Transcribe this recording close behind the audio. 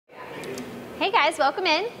Hey guys, welcome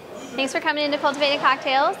in. Thanks for coming into Cultivated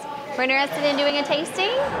Cocktails. We're interested in doing a tasting?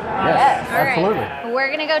 Yes, absolutely. Right.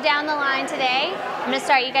 We're gonna go down the line today. I'm gonna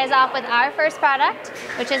start you guys off with our first product,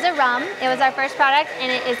 which is a rum. It was our first product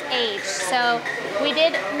and it is aged. So we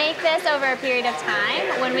did make this over a period of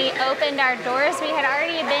time. When we opened our doors, we had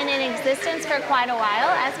already been in existence for quite a while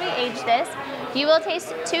as we aged this. You will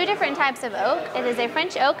taste two different types of oak. It is a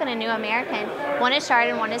French oak and a New American. One is charred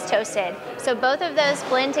and one is toasted. So both of those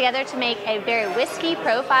blend together to make a very whiskey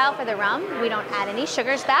profile for the rum. We don't add any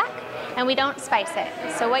sugars back and we don't spice it.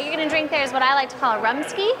 So what you're gonna drink there is what I like to call a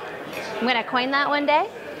rumski. I'm gonna coin that one day.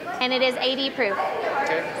 And it is 80 proof.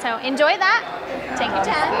 Okay. So enjoy that. Take your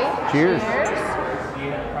time. Cheers.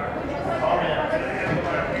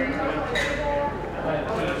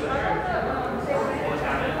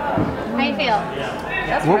 How you feel?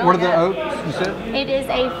 What are the oaks you said? It is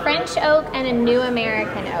a French oak and a New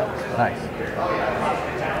American oak. Nice.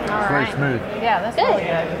 All Very right. smooth. Yeah, that's Good. really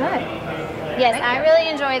good. Yes, I really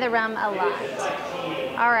enjoy the rum a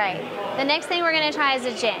lot. All right. The next thing we're going to try is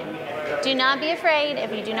a gin. Do not be afraid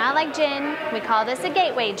if you do not like gin. We call this a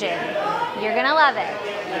gateway gin. You're going to love it.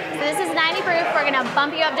 So this is 90 proof. We're going to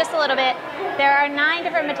bump you up just a little bit. There are 9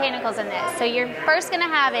 different botanicals in this. So you're first going to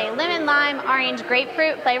have a lemon, lime, orange,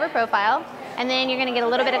 grapefruit flavor profile. And then you're going to get a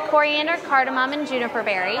little bit of coriander, cardamom, and juniper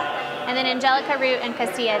berry. And then angelica root and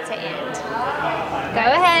cassia to end. Go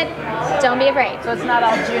ahead. Don't be afraid. So it's not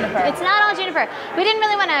all juniper. It's not all juniper. We didn't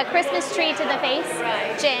really want a Christmas tree to the face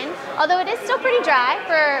gin, although it is still pretty dry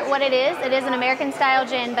for what it is. It is an American style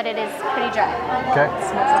gin, but it is pretty dry. Okay. It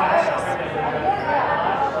smells delicious.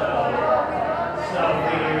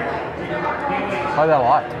 I like that a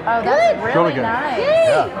lot. Oh, that's really good. nice.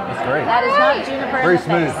 Yeah, that's great. That is not juniper Very in the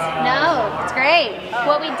smooth. face. No, it's great.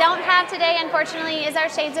 What we don't have today, unfortunately, is our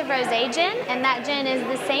Shades of Rosé gin, and that gin is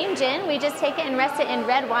the same gin. We just take it and rest it in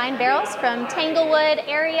red wine barrels from Tanglewood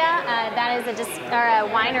area. That is a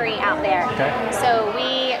winery out there. Okay. So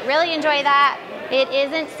we really enjoy that. It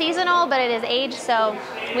isn't seasonal, but it is aged, so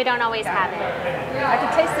we don't always have it. I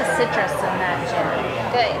could taste the citrus in that gin.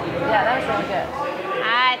 Good. Yeah, that was really good.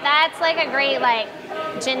 That's like a great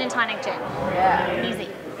gin and tonic gin. Yeah. Easy.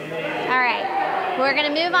 All right, we're gonna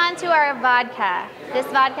move on to our vodka. This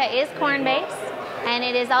vodka is corn-based, and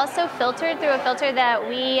it is also filtered through a filter that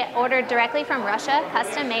we ordered directly from Russia,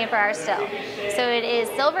 custom made for our still. So it is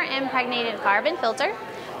silver impregnated carbon filter.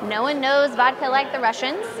 No one knows vodka like the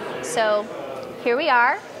Russians, so here we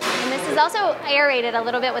are. And this is also aerated a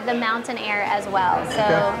little bit with the mountain air as well.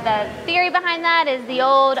 So the theory behind that is the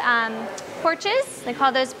old porches. They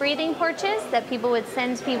call those breathing porches that people would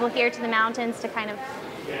send people here to the mountains to kind of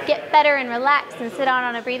get better and relax and sit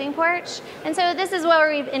on a breathing porch. And so this is where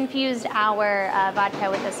we've infused our vodka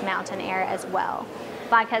with this mountain air as well.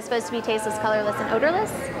 Vodka is supposed to be tasteless, colorless, and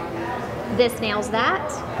odorless. This nails that.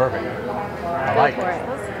 Perfect. I like Go for it. it.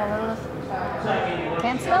 This is colorless.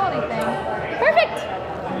 Can't smell anything. Perfect.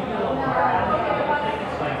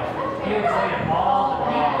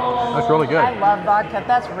 That's really good. I love vodka.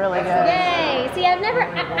 That's really good. Yay. See, I never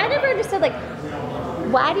understood,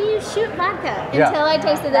 why do you shoot vodka? Until I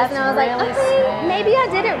tasted this, and I was like, really okay, smooth. maybe I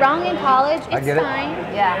did it wrong in college. It's I get it. fine.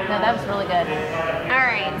 Yeah, no, that was really good. All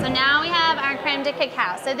right, so now we have our creme de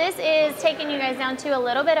cacao. So this is taking you guys down to a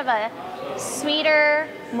little bit of a sweeter,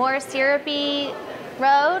 more syrupy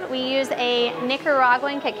road. We use a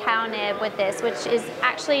Nicaraguan cacao nib with this, which is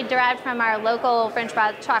actually derived from our local French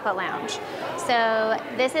chocolate lounge. So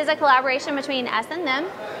this is a collaboration between us and them.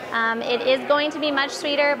 It is going to be much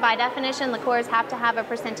sweeter. By definition, liqueurs have to have a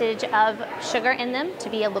percentage of sugar in them to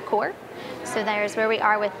be a liqueur. So there's where we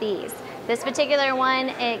are with these. This particular one,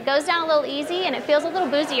 it goes down a little easy and it feels a little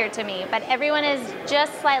boozier to me, but everyone is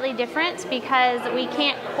just slightly different because we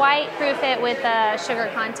can't quite proof it with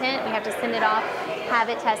sugar content. We have to send it off, have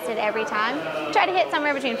it tested every time. Try to hit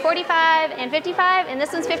somewhere between 45 and 55, and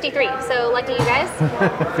this one's 53, so lucky you guys.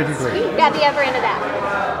 53. You got the upper end of that.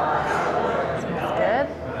 Smells good.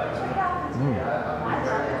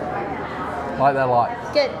 I like that a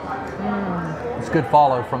lot. Good. It's a good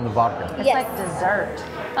follow from the vodka. It's Yes. like dessert.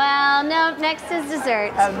 Well, no, next is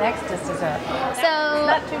dessert. Oh, next is dessert. So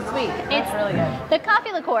Not too sweet. It's really good. the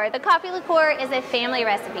coffee liqueur. The coffee liqueur is a family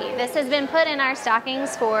recipe. This has been put in our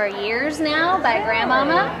stockings for years now by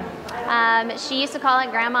Grandmama. She used to call it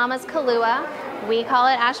Grandmama's Kahlua. We call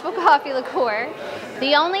it Asheville coffee liqueur.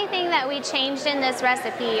 The only thing that we changed in this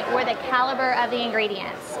recipe were the caliber of the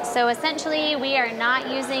ingredients. So essentially, we are not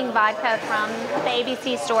using vodka from the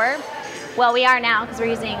ABC store. Well, we are now because we're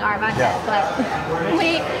using our vodka, but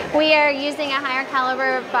we are using a higher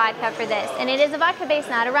caliber vodka for this. And it is a vodka base,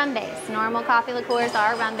 not a rum base. Normal coffee liqueurs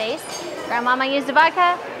are rum base. Grandmama used a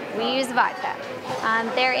vodka, We use vodka.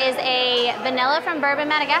 There is a vanilla from Bourbon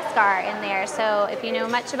Madagascar in there. So if you know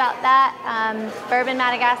much about that, Bourbon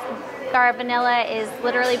Madagascar vanilla is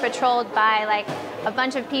literally patrolled by like a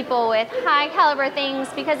bunch of people with high caliber things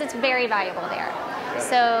because it's very valuable there.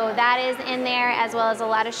 So that is in there, as well as a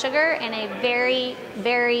lot of sugar and a very,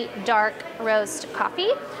 very dark roast coffee.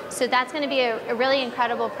 So that's going to be a really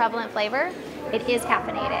incredible, prevalent flavor. It is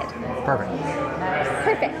caffeinated. Perfect. Nice.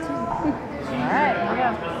 Perfect. All right, here we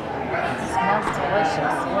go. It smells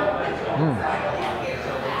delicious.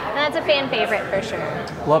 And that's a fan favorite for sure.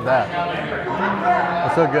 Love that.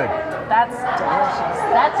 That's so good. That's delicious.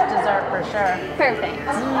 That's dessert for sure. Perfect.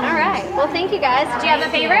 All right. Well, thank you guys. Did you have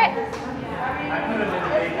a favorite?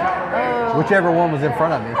 Whichever one was in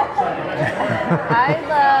front of me. I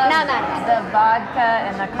love the vodka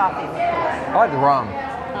and the coffee. I like the rum.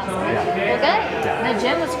 Awesome. Yeah. Well, good. The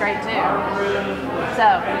gin was great too. So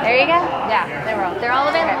There you go. yeah, They're all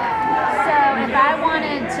available. So if I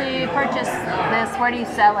wanted to purchase this, where do you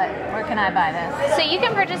sell it? Where can I buy this? So you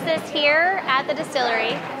can purchase this here at the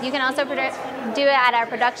distillery. You can also do it at our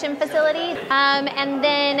production facility. And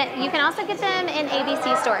then you can also get them in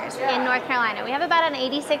ABC stores in North Carolina. We have about an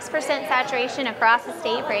 86% saturation across the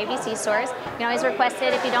state for ABC stores. You can always request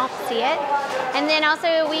it if you don't see it. And then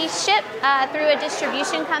also we ship through a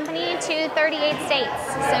distribution company to 38 states.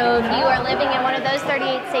 So if you are living in one of those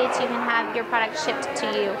 38 states, you can have your product shipped to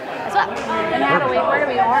you as well. And where do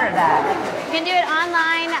we order that? You can do it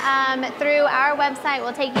online through our website.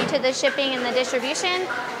 We'll take you to the shipping and the distribution,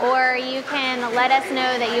 or you can let us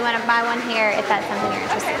know that you want to buy one here if that's something you're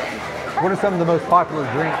interested in. What are some of the most popular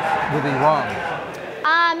drinks with the rum?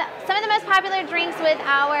 Some of the most popular drinks with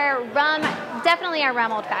our rum, definitely our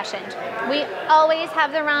rum old fashioned. We always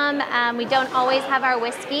have the rum. We don't always have our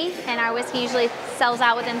whiskey, and our whiskey usually sells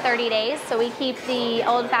out within 30 days. So we keep the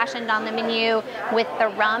old fashioned on the menu with the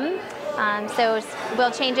rum. So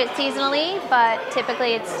we'll change it seasonally, but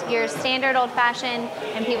typically it's your standard old fashioned,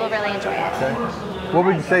 and people really enjoy it. Okay. What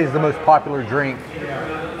would you say is the most popular drink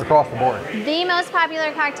across the board? The most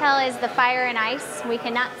popular cocktail is the Fire and Ice. We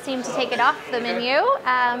cannot seem to take it off the menu,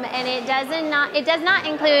 and it does not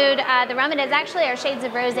include the rum. It is actually our Shades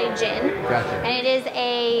of Rosé gin, Gotcha. and it is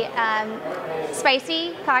a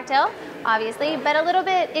spicy cocktail, obviously, but a little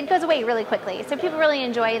bit, it goes away really quickly. So people really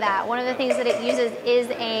enjoy that. One of the things that it uses is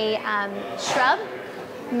a shrub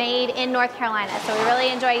made in North Carolina. So we really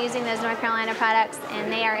enjoy using those North Carolina products, and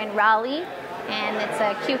they are in Raleigh. And it's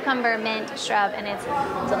a cucumber mint shrub, and it's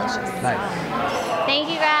delicious. Nice. Thank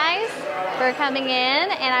you guys for coming in,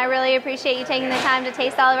 and I really appreciate you taking the time to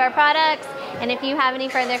taste all of our products. And if you have any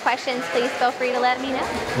further questions, please feel free to let me know.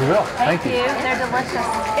 We will. Thank Thank you. you. They're delicious.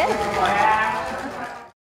 Good.